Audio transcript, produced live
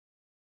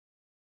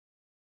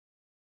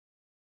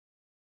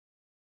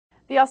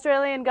The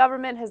Australian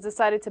government has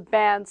decided to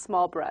ban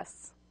small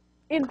breasts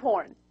in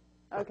porn.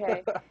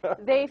 Okay,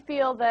 they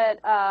feel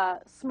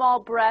that small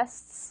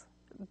breasts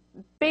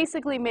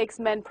basically makes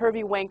men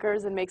pervy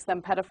wankers and makes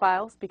them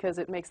pedophiles because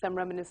it makes them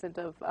reminiscent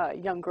of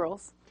young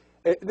girls.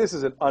 This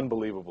is an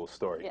unbelievable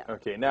story. Yeah.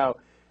 Okay, now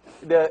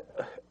the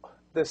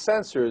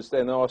censors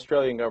and the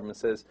Australian government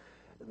says,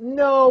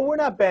 no, we're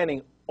not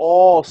banning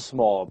all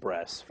small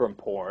breasts from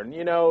porn.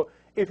 You know,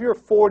 if you're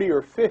 40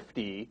 or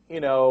 50, you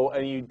know,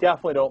 and you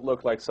definitely don't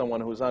look like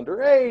someone who's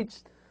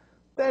underage,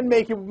 then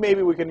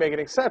maybe we can make an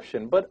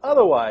exception. But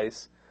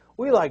otherwise,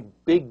 we like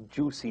big,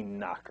 juicy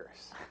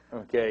knockers,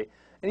 okay?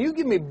 And you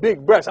give me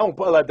big breasts, I won't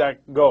let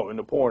that go in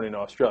the porn in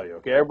Australia,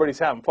 okay? Everybody's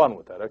having fun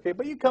with that, okay?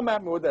 But you come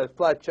at me with that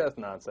flat chest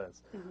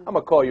nonsense, I'm going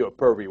to call you a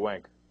pervy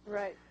wank.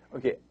 Right.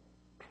 Okay.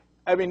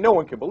 I mean, no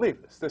one can believe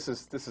this. This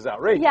is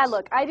outrageous. Yeah,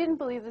 look, I didn't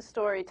believe the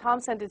story. Tom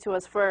sent it to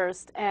us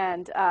first,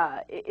 and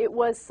it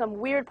was some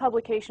weird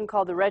publication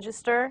called The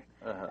Register,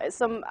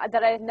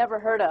 that I had never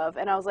heard of,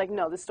 and I was like,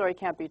 no, this story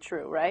can't be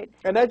true, right?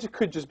 And that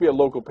could just be a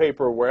local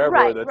paper or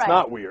wherever that's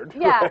not weird.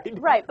 Yeah,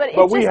 right.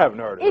 But we haven't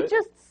heard of it. It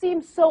just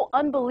seems so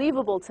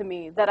unbelievable to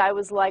me that I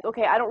was like,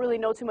 okay, I don't really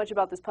know too much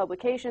about this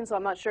publication, so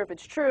I'm not sure if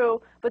it's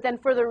true. But then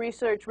further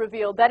research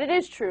revealed that it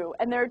is true.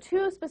 And there are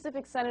two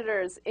specific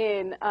senators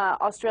in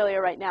Australia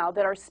right now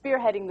that are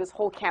spearheading this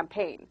whole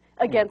campaign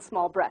against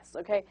small breasts,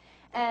 okay?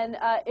 And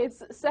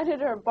it's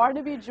Senator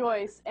Barnaby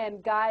Joyce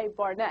and Guy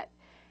Barnett.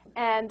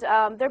 And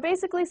they're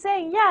basically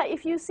saying, yeah,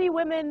 if you see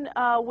women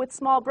with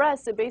small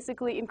breasts, it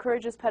basically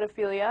encourages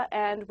pedophilia,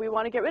 and we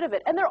want to get rid of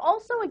it. And they're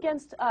also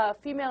against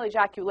female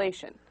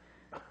ejaculation.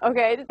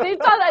 Okay, they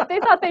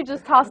thought they'd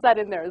just toss that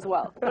in there as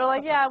well. They're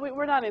like, yeah,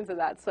 we're not into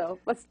that, so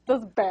let's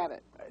ban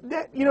it.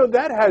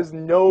 That has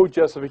no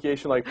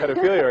justification like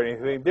pedophilia or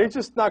anything. They're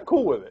just not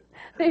cool with it.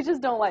 They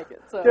just don't like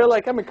it. So they're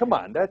like, I mean, come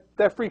on,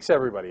 that freaks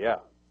everybody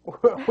out.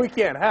 We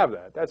can't have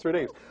that. That's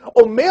ridiculous.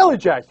 Oh, male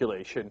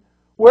ejaculation,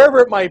 wherever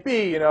it might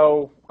be, you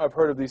know, I've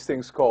heard of these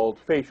things called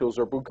facials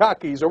or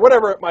bukkakis or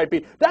whatever it might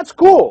be. That's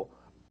cool.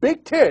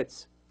 Big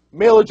tits,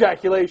 male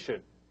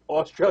ejaculation.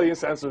 Australian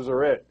censors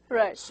are it.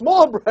 Right.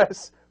 Small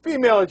breasts,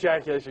 female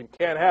ejaculation,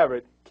 can't have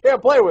it,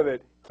 can't play with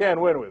it, can't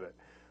win with it.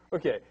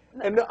 Okay,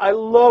 and I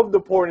love the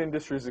porn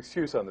industry's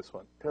excuse on this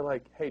one. They're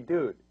like, hey,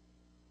 dude,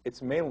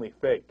 it's mainly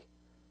fake.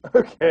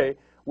 Okay,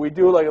 we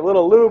do like a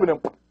little lube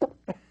and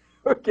then,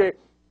 okay,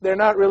 they're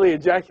not really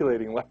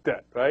ejaculating like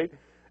that, right?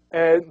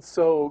 And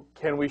so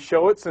can we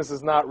show it since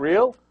it's not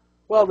real?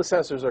 Well, the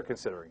censors are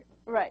considering it.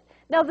 Right.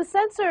 Now, the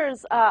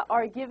censors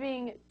are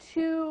giving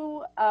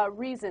two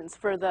reasons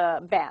for the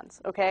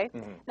bans, okay?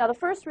 Now, the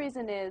first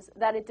reason is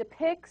that it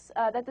depicts,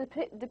 that the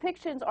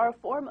depictions are a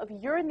form of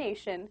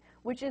urination,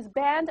 which is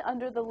banned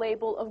under the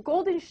label of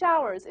golden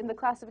showers in the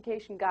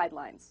classification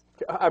guidelines.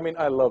 I mean,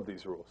 I love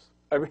these rules.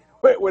 I mean,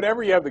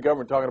 whenever you have the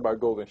government talking about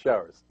golden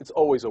showers, it's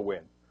always a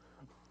win.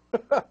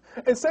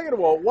 And second of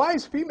all, why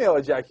is female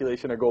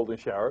ejaculation a golden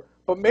shower,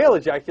 but male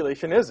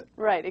ejaculation isn't?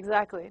 Right,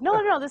 exactly.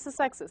 No, this is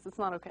sexist. It's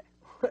not okay.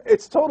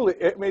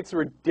 It's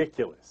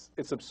ridiculous.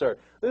 It's absurd.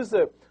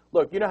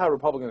 Look, you know how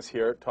Republicans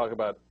here talk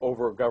about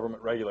over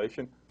government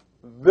regulation?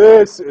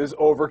 This is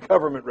over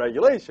government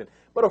regulation.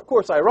 But of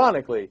course,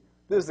 ironically,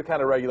 this is the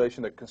kind of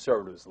regulation that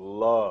conservatives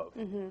love,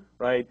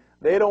 right?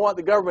 They don't want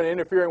the government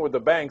interfering with the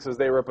banks as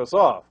they rip us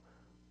off.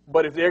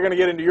 But if they're going to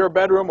get into your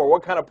bedroom or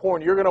what kind of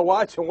porn you're going to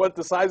watch and what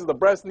the size of the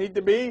breasts need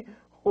to be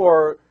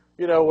or,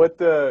 you know,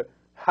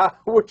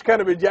 which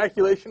kind of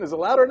ejaculation is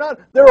allowed or not,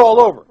 they're all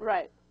over.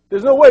 Right.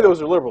 There's no way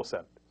those are liberal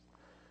senators,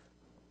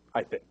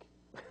 I think.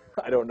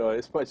 I don't know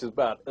as much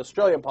about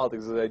Australian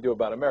politics as I do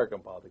about American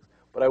politics,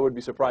 but I would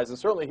be surprised, and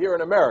certainly here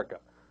in America,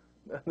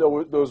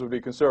 those would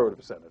be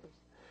conservative senators.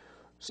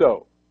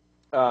 So,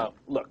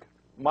 look,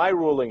 my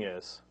ruling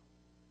is,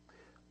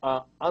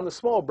 on the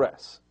small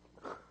breasts,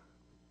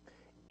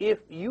 if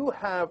you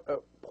have a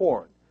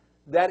porn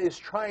that is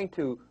trying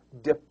to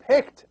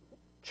depict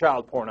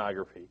child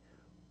pornography,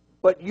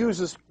 but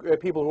uses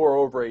people who are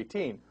over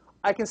 18,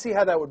 I can see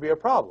how that would be a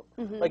problem.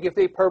 Like if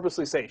they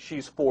purposely say,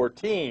 she's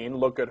 14,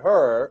 look at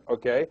her,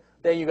 okay,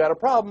 then you got a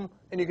problem,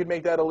 and you could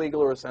make that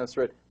illegal or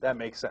censor it. That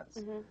makes sense.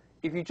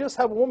 If you just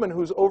have a woman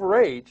who's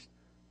overaged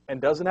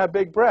and doesn't have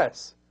big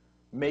breasts,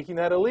 making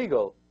that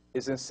illegal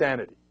is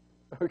insanity.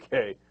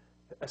 Okay,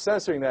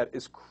 censoring that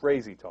is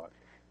crazy talk.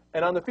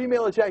 And on the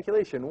female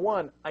ejaculation,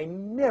 I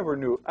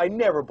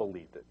never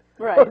believed it.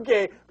 Right.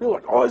 Okay, people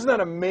are like, oh, isn't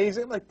that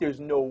amazing? Like, there's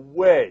no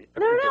way.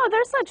 No,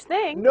 there's such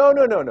thing. No.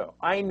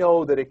 I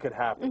know that it could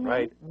happen,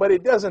 right? But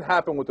it doesn't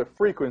happen with the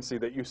frequency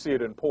that you see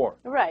it in porn.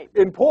 Right.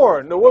 In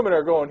porn, the women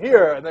are going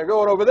here, and they're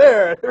going over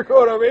there, and they're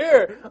going over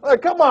here.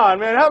 Like, come on,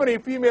 man, how many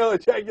female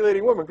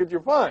ejaculating women could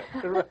you find,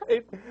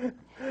 right?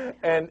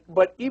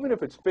 But even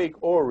if it's fake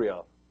or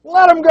real,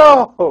 let them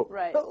go.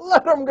 Right.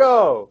 Let them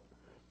go.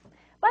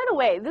 By the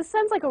way, this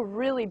sends like a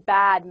really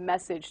bad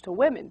message to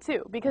women,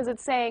 too, because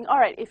it's saying, all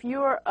right, if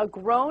you're a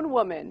grown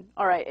woman,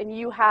 all right, and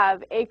you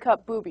have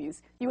A-cup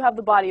boobies, you have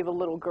the body of a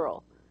little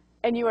girl,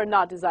 and you are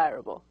not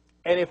desirable.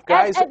 And if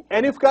guys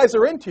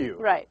are into you,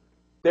 right,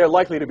 they're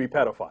likely to be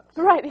pedophiles.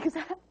 Right,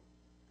 exactly.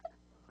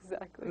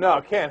 Exactly.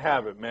 No, can't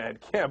have it, man.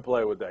 Can't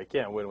play with that.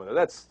 Can't win with it.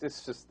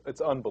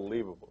 It's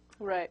unbelievable.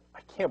 Right. I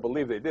can't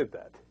believe they did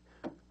that.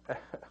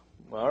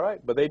 All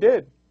right, but they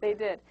did. They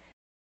did.